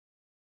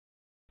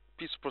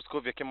Peace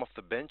Proskovia came off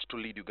the bench to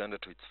lead Uganda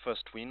to its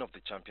first win of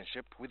the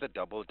championship with a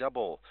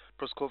double-double.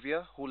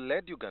 Proskovia, who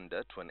led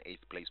Uganda to an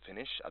 8th place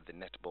finish at the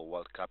Netball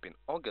World Cup in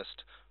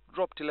August,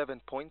 dropped 11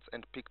 points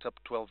and picked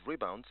up 12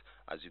 rebounds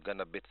as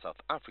Uganda beat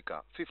South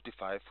Africa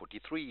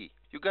 55-43.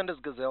 Uganda's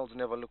Gazelles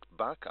never looked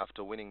back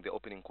after winning the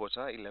opening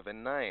quarter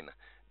 11-9.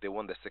 They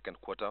won the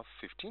second quarter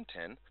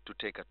 15-10 to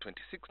take a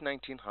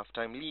 26-19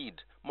 halftime lead.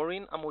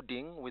 Maureen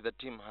Amoding, with a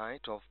team-high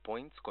 12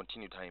 points,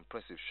 continued her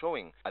impressive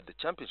showing at the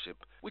championship,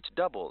 which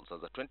doubles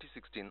as a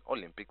 2016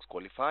 Olympics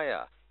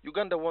qualifier.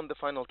 Uganda won the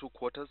final two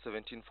quarters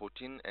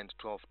 17-14 and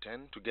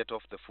 12-10 to get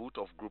off the foot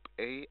of Group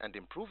A and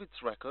improve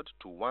its record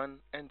to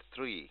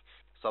 1-3.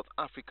 South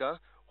Africa,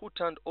 who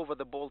turned over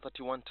the ball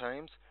 31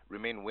 times,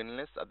 remain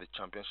winless at the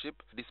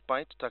championship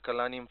despite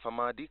Takalani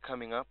Mfamadi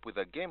coming up with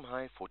a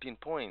game-high 14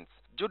 points.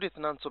 Judith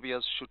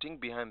Nansobia's shooting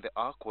behind the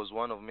arc was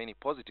one of many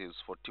positives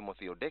for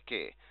Timothy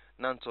Odeke.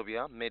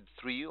 Nansobia made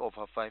 3 of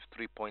her 5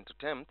 three-point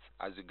attempts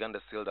as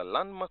Uganda sealed a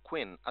landmark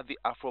win at the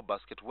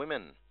AfroBasket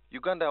Women.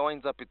 Uganda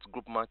winds up its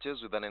group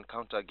matches with an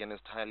encounter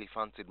against highly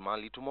fancied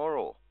Mali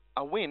tomorrow.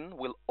 A win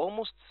will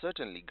almost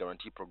certainly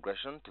guarantee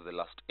progression to the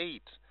last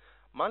 8.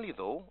 Mali,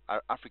 though,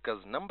 are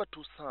Africa's number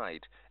 2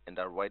 side and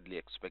are widely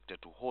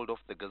expected to hold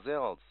off the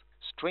Gazelles.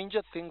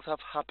 Stranger things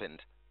have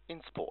happened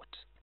in sport.